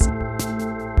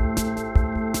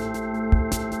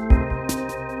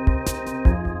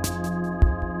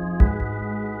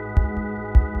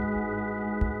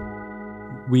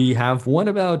We have one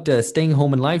about staying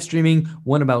home and live streaming,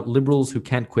 one about liberals who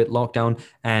can't quit lockdown,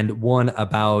 and one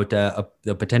about a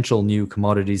potential new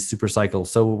commodities super cycle.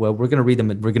 So we're going to read them.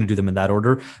 We're going to do them in that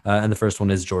order. And the first one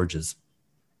is George's.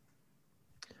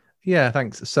 Yeah,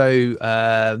 thanks. So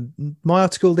my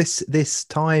article this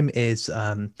time is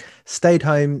stayed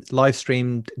home, live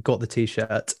streamed, got the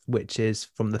t-shirt, which is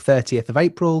from the 30th of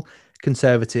April,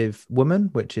 Conservative Woman,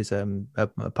 which is a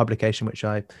publication which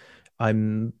I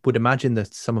would imagine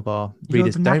that some of our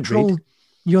readers don't read.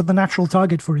 You're the natural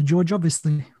target for it, George,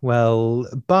 obviously. Well,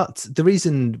 but the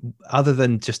reason, other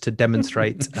than just to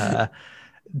demonstrate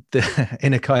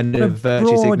in a kind of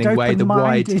virtue signaling way, the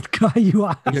wide guy you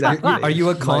are. Exactly. Are you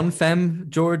a confem,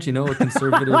 George? You know, a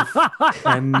conservative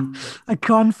femme? A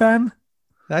confem?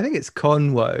 I think it's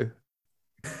conwo,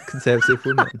 conservative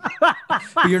woman.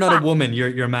 But you're not a woman.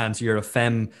 You're a man. So you're a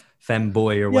femme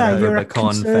boy or whatever. Yeah, you're a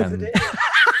confem.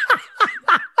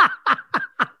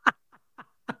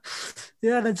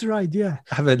 Yeah, that's right. Yeah,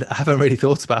 I haven't really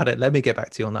thought about it. Let me get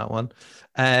back to you on that one.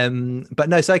 But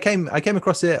no, so I came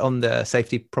across it on the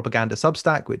Safety Propaganda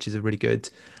Substack, which is a really good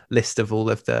list of all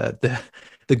of the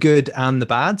good and the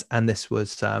bad. And this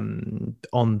was on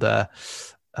the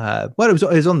it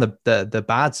was on the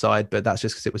bad side, but that's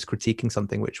just because it was critiquing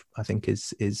something which I think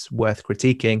is worth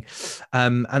critiquing.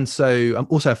 And so I'm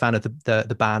also a fan of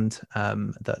the band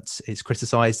that is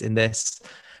criticized in this,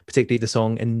 particularly the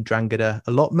song Indrangada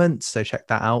Allotment. So check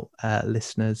that out,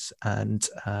 listeners. And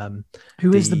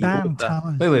who is the band?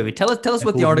 Wait. Tell us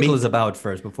what the article is about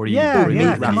first before you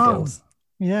Meat Raffle.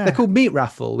 Yeah, they're called Meat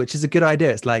Raffle, which is a good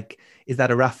idea. It's like, is that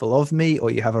a raffle of meat,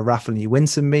 or you have a raffle and you win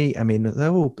some meat? I mean,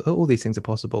 all these things are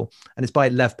possible. And it's by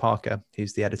Lev Parker,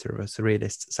 who's the editor of a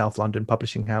surrealist South London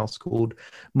publishing house called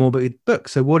Morbid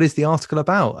Books. So what is the article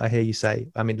about, I hear you say?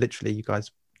 I mean, literally, you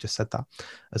guys just said that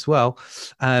as well.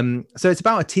 So it's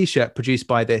about a t-shirt produced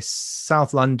by this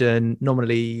South London,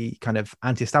 nominally kind of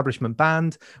anti-establishment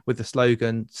band with the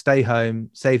slogan, "Stay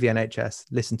home, save the NHS,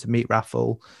 listen to Meat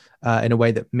Raffle," in a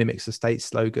way that mimics the state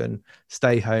slogan,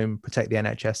 "Stay home, protect the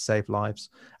NHS, save lives."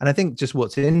 And I think just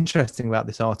what's interesting about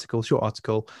this article, short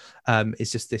article,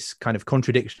 is just this kind of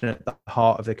contradiction at the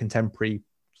heart of the contemporary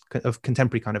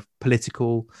kind of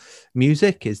political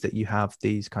music, is that you have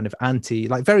these kind of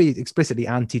very explicitly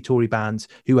anti-Tory bands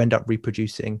who end up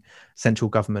reproducing central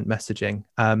government messaging.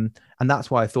 And that's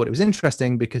why I thought it was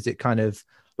interesting, because it kind of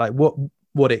like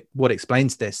what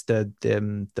explains this. The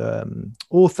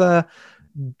author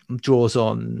draws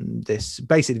on this,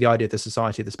 basically the idea of the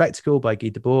Society of the Spectacle by Guy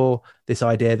Debord, this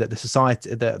idea that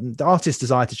the artist's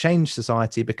desire to change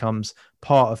society becomes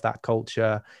part of that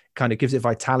culture, kind of gives it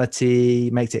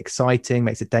vitality, makes it exciting,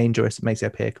 makes it dangerous, makes it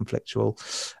appear conflictual.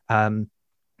 And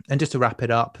just to wrap it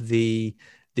up, the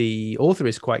author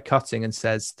is quite cutting and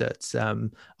says that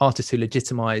artists who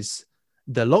legitimize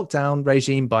the lockdown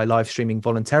regime by live streaming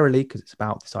voluntarily, because it's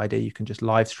about this idea you can just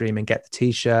live stream and get the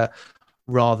t-shirt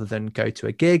rather than go to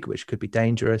a gig, which could be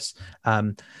dangerous.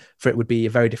 For it would be a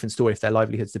very different story if their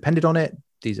livelihoods depended on it.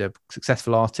 These are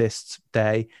successful artists.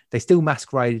 They still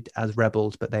masquerade as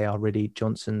rebels, but they are really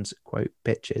Johnson's, quote,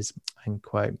 bitches, end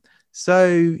quote.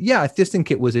 So yeah, I just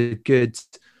think it was a good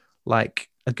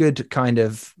kind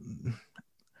of,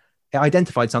 it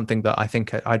identified something that I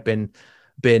think I'd been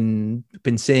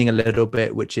seeing a little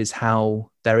bit, which is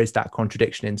how there is that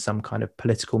contradiction in some kind of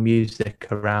political music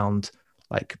around,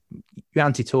 like, you're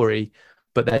anti-Tory,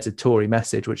 but there's a Tory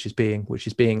message which is being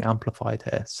amplified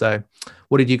here. So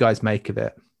what did you guys make of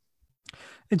it?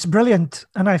 It's brilliant.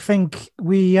 And I think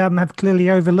we have clearly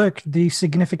overlooked the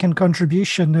significant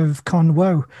contribution of Con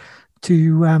Wo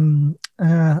to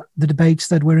the debates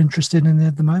that we're interested in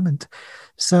at the moment.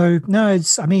 So no,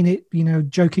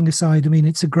 joking aside, I mean,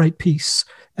 it's a great piece,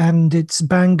 and it's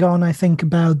bang on, I think,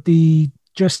 about the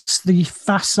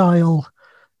facile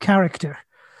character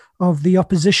of the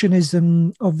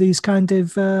oppositionism of these kind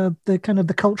of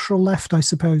the cultural left, I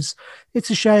suppose.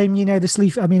 It's a shame, the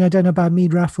Sleaford, I mean, I don't know about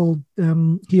Mead Raffle.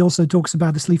 He also talks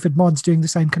about the Sleaford mods doing the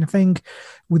same kind of thing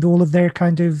with all of their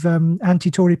kind of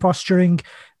anti-Tory posturing,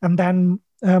 and then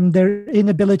their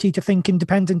inability to think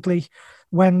independently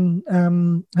when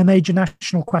a major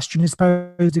national question is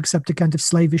posed, except to kind of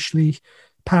slavishly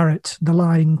parrot the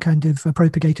line kind of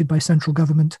propagated by central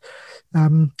government.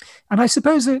 And I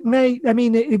suppose it went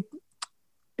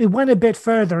a bit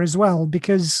further as well,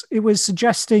 because it was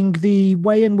suggesting the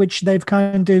way in which they've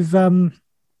kind of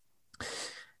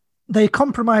they're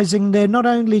compromising. They're not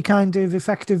only kind of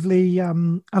effectively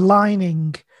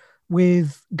aligning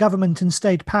with government and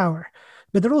state power,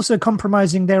 but they're also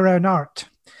compromising their own art.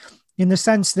 in the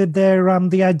sense that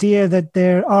the idea that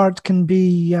their art can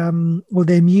be, or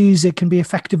their music can be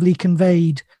effectively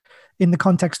conveyed in the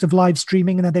context of live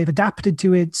streaming, and that they've adapted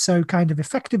to it so kind of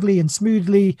effectively and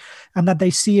smoothly, and that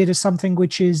they see it as something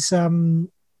which is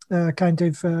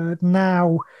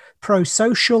now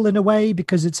pro-social in a way,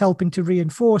 because it's helping to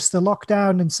reinforce the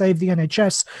lockdown and save the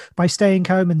NHS by staying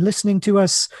home and listening to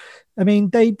us. I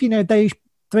mean, they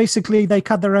basically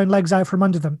cut their own legs out from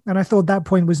under them. And I thought that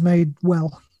point was made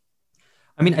well.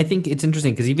 I mean, I think it's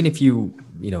interesting because even if you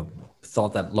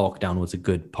thought that lockdown was a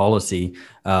good policy,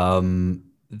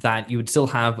 that you would still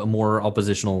have a more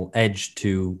oppositional edge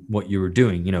to what you were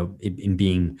doing, in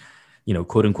being,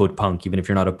 quote unquote punk, even if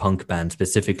you're not a punk band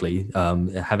specifically,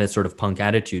 have a sort of punk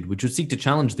attitude, which would seek to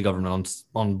challenge the government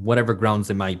on whatever grounds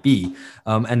they might be.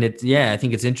 I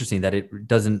think it's interesting that it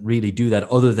doesn't really do that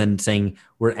other than saying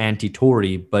we're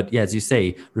anti-Tory, but as you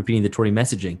say, repeating the Tory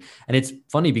messaging. And it's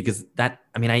funny because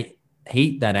I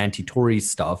hate that anti-Tory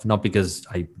stuff, not because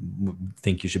I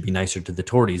think you should be nicer to the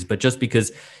Tories, but just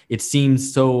because it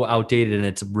seems so outdated and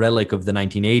it's a relic of the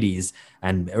 1980s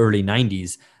and early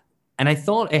 90s. And I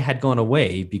thought it had gone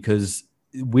away because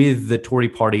with the Tory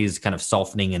party's kind of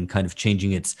softening and kind of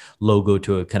changing its logo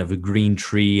to a kind of a green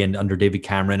tree and under David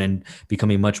Cameron and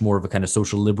becoming much more of a kind of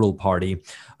social liberal party,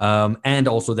 and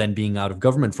also then being out of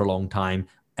government for a long time,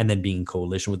 and then being in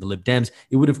coalition with the Lib Dems,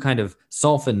 it would have kind of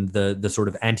softened the sort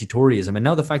of anti-Toryism. And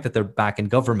now the fact that they're back in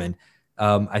government,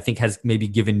 I think has maybe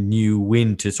given new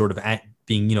wind to sort of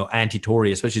being,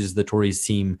 anti-Tory, especially as the Tories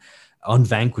seem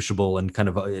unvanquishable and kind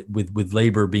of with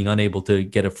Labour being unable to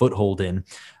get a foothold in,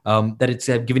 that it's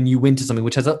given new wind to something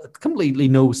which has completely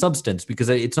no substance, because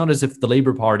it's not as if the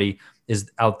Labour Party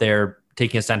is out there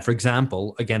taking a stand, for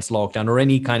example, against lockdown or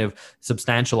any kind of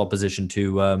substantial opposition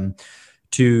to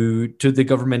the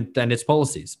government and its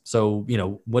policies. So,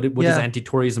 what does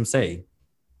anti-Toryism say?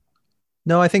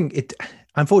 No, I think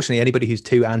unfortunately, anybody who's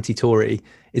too anti-Tory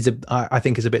I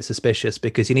think is a bit suspicious,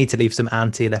 because you need to leave some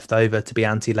anti left over to be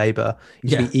anti-Labour. You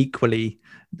should be equally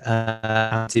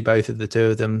anti both of the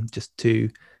two of them, just two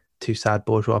sad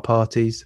bourgeois parties.